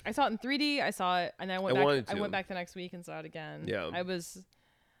that. I saw it in 3D. I saw it, and I went back the next week and saw it again. Yeah. I was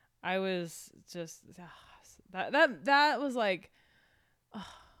just that was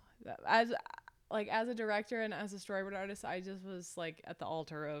as a director and as a storyboard artist, I just was at the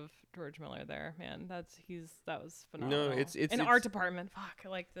altar of George Miller there, man. That was phenomenal. No, it's in art department. Fuck,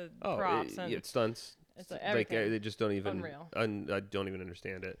 the props and it stunts. It's everything. They just don't even unreal. I don't even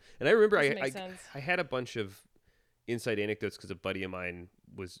understand it. And I remember I had a bunch of inside anecdotes because a buddy of mine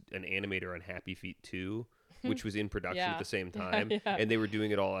was an animator on Happy Feet 2, which was in production at the same time, and they were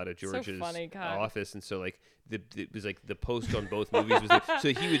doing it all out of George's office. And so it was the post on both movies was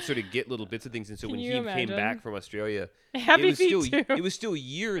so he would sort of get little bits of things. And so when he came back from Australia, it was still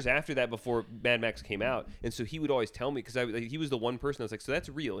years after that before Mad Max came out. And so he would always tell me, because he was the one person I was like, so that's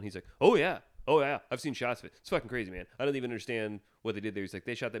real? And he's like, oh yeah, I've seen shots of it. It's fucking crazy, man. I don't even understand what they did there. He's like,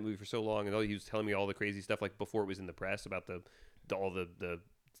 they shot that movie for so long, and he was telling me all the crazy stuff before it was in the press about all the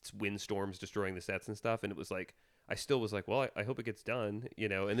windstorms destroying the sets and stuff, and it was like I still was like, well, I hope it gets done,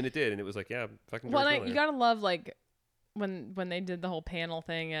 and then it did, and it was like, yeah, fucking George Miller. You gotta love like when they did the whole panel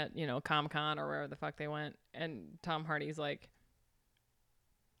thing at Comic-Con or wherever the fuck they went, and Tom Hardy's like,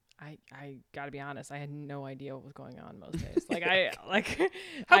 I gotta be honest, I had no idea what was going on most days. Like How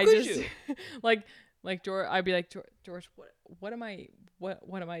I could just you? like George, I'd be like, George, what am I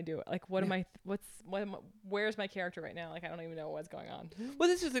doing? Like where's my character right now? Like I don't even know what's going on. Well,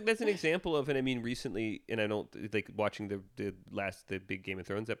 that's an example of, and I mean recently, and I don't like watching the big Game of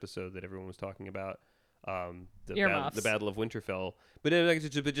Thrones episode that everyone was talking about, the Battle of Winterfell. But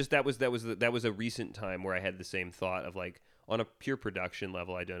that was a recent time where I had the same thought of like, on a pure production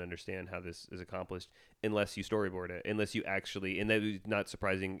level, I don't understand how this is accomplished unless you storyboard it, unless you actually, and that was not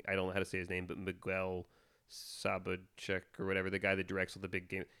surprising. I don't know how to say his name, but Miguel Sapochnik or whatever, the guy that directs all the big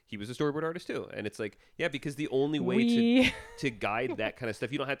game, he was a storyboard artist too. And it's like, yeah, because the only way to guide that kind of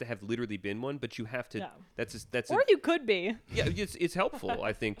stuff, you don't have to have literally been one, but you have to. Yeah. Or you could be. Yeah, it's helpful,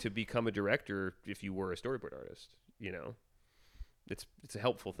 I think, to become a director if you were a storyboard artist. It's a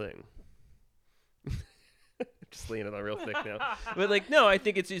helpful thing. Just laying it on real thick now, but like, no, I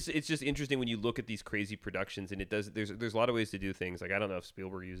think it's just interesting when you look at these crazy productions, and there's a lot of ways to do things. Like, I don't know if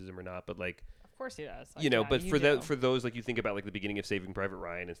Spielberg uses them or not, but like, of course he does. Like, but for those, like, you think about like the beginning of Saving Private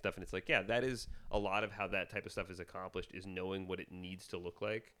Ryan and stuff, and it's like, yeah, that is a lot of how that type of stuff is accomplished, is knowing what it needs to look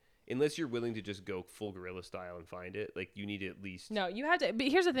like. Unless you're willing to just go full guerrilla style and find it, like, you need to at least. No, you have to. But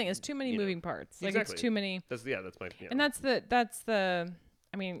here's the thing: it's too many moving parts. Like, exactly. It's too many. That's my. And that's the.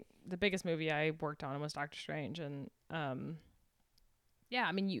 I mean, the biggest movie I worked on was Doctor Strange, and yeah,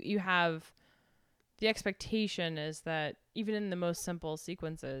 I mean, you have the expectation is that even in the most simple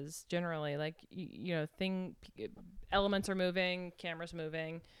sequences, generally, like elements are moving, cameras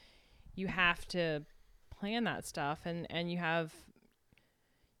moving, you have to plan that stuff, and you have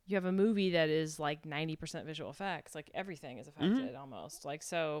a movie that is like 90% visual effects, like everything is affected almost, like,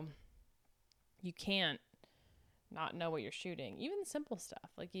 so you can't not know what you're shooting, even simple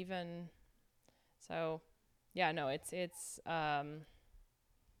stuff, like, even so. Yeah, no, it's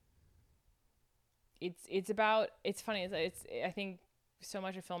about, it's funny, it's I think so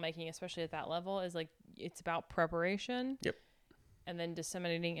much of filmmaking, especially at that level, is like, it's about preparation. Yep. And then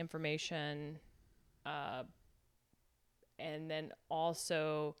disseminating information, and then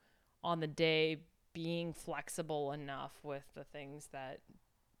also on the day being flexible enough with the things that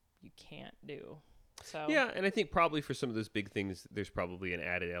you can't do. So yeah, and I think probably for some of those big things, there's probably an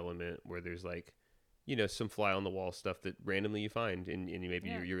added element where there's like, some fly on the wall stuff that randomly you find, and maybe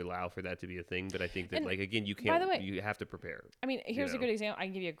you allow for that to be a thing. But I think that, like, again, you can't. By the way, you have to prepare. I mean, here's a good example. I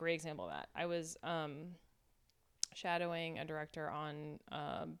can give you a great example of that. I was shadowing a director on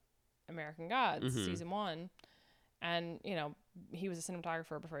American Gods season 1, and he was a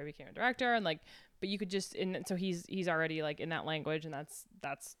cinematographer before he became a director, and like, but you could just, and so he's already like in that language, and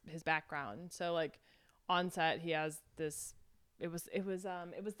that's his background. So like on set, he has this. It was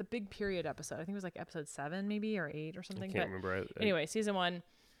the big period episode. I think it was like episode 7 maybe, or 8 or something. I can't remember. Anyway, season 1,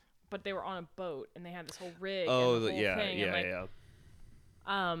 but they were on a boat and they had this whole rig. Oh, and the whole thing, yeah.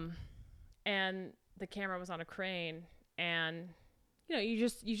 And the camera was on a crane, and you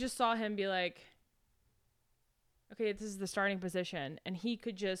just saw him be like, okay, this is the starting position, and he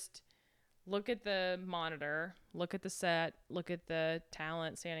could just look at the monitor, look at the set, look at the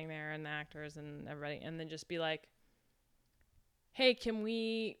talent standing there and the actors and everybody, and then just be like, hey, can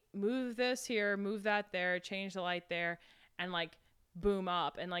we move this here, move that there, change the light there, and like boom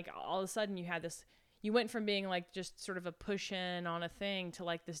up. And like all of a sudden you had this, you went from being like just sort of a push in on a thing to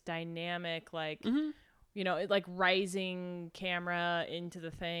like this dynamic, like, like rising camera into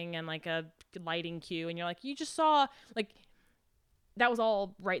the thing and like a lighting cue. And you're like, you just saw like, that was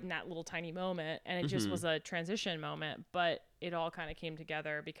all right in that little tiny moment. And it just was a transition moment, but it all kind of came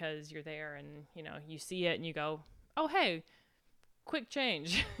together because you're there and, you see it and you go, oh, hey, quick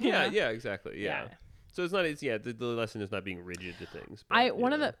change. Yeah, exactly. Yeah. So it's not, the lesson is not being rigid to things. But,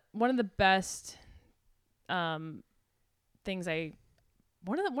 one of the best things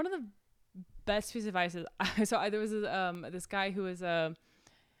one of the best piece of advice is, there was this guy who was a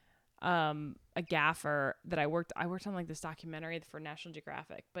gaffer that I worked on like this documentary for National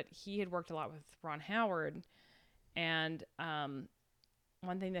Geographic, but he had worked a lot with Ron Howard, and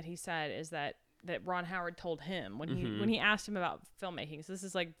one thing that he said is that Ron Howard told him when he asked him about filmmaking. So this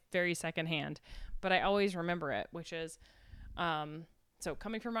is like very secondhand, but I always remember it, which is, so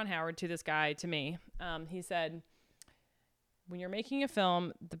coming from Ron Howard to this guy, to me, he said, when you're making a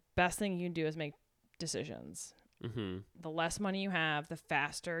film, the best thing you can do is make decisions. The less money you have, the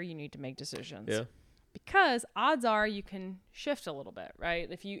faster you need to make decisions. Yeah. because odds are you can shift a little bit, right?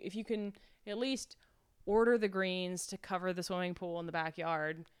 If you can at least order the greens to cover the swimming pool in the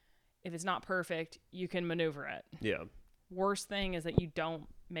backyard, if it's not perfect, you can maneuver it. Yeah. Worst thing is that you don't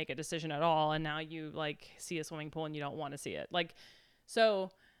make a decision at all, and now you like see a swimming pool and you don't want to see it. Like,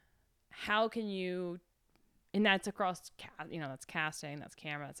 so how can you? And that's across, that's casting, that's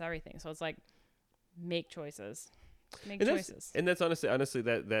camera, that's everything. So it's like, make choices. And that's honestly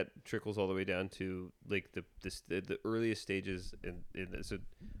that trickles all the way down to like the earliest stages. So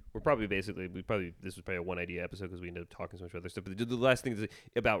this was probably a one idea episode because we ended up talking so much about other stuff. But the last thing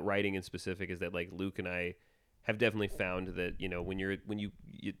about writing in specific is that like Luke and I have definitely found that, when you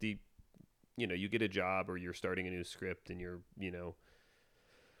get a job or you're starting a new script and you're,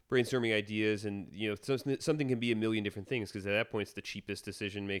 brainstorming ideas and, something can be a million different things because at that point it's the cheapest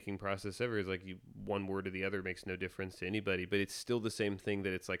decision-making process ever. Is like one word or the other makes no difference to anybody, but it's still the same thing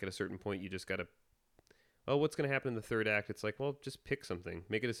that it's like at a certain point you just got to, what's going to happen in the third act? It's like, well, just pick something,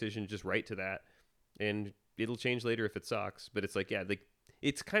 make a decision, just write to that, and it'll change later if it sucks. But it's like, yeah, like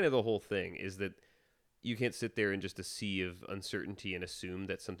it's kind of the whole thing is that you can't sit there in just a sea of uncertainty and assume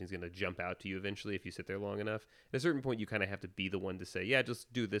that something's going to jump out to you eventually if you sit there long enough. At a certain point, you kind of have to be the one to say, yeah,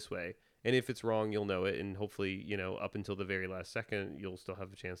 just do this way. And if it's wrong, you'll know it. And hopefully, up until the very last second, you'll still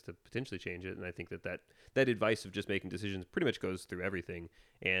have a chance to potentially change it. And I think that advice of just making decisions pretty much goes through everything.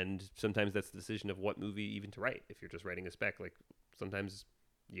 And sometimes that's the decision of what movie even to write. If you're just writing a spec, like sometimes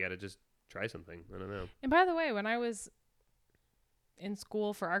you got to just try something. I don't know. And by the way, when I was in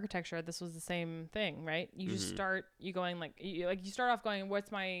school for architecture, this was the same thing, right? You just start, you start off going, what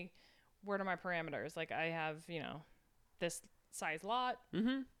are my parameters? Like I have, this size lot,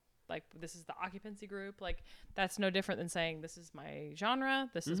 like this is the occupancy group. Like that's no different than saying, this is my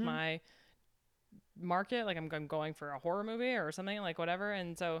genre. This is my market. Like I'm going for a horror movie or something, like whatever.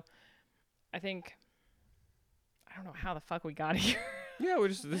 And so I think, I don't know how the fuck we got here. Yeah.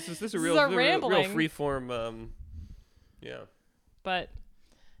 This is a real free form. Yeah. But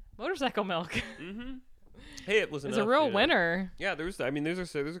Motorcycle Milk. Hey, it was a real winner. Yeah, there's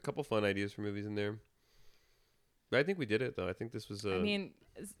a couple fun ideas for movies in there. But I think we did it though. I think this was.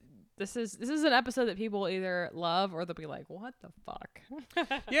 This is an episode that people either love or they'll be like, "What the fuck?"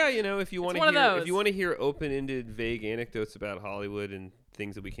 Yeah, if you want to hear open-ended, vague anecdotes about Hollywood and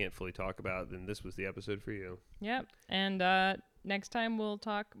things that we can't fully talk about, then this was the episode for you. Yep. And next time we'll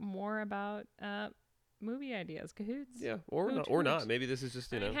talk more about movie ideas, cahoots. Yeah, or not. Maybe this is just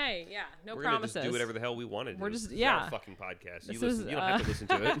hey, yeah, no we're promises. Gonna just do whatever the hell we want to do. We're just It's our fucking podcast. You don't have to listen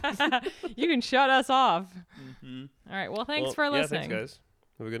to it. You can shut us off. All right. Well, thanks for listening. Yeah, thanks, guys.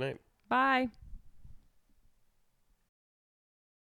 Have a good night. Bye.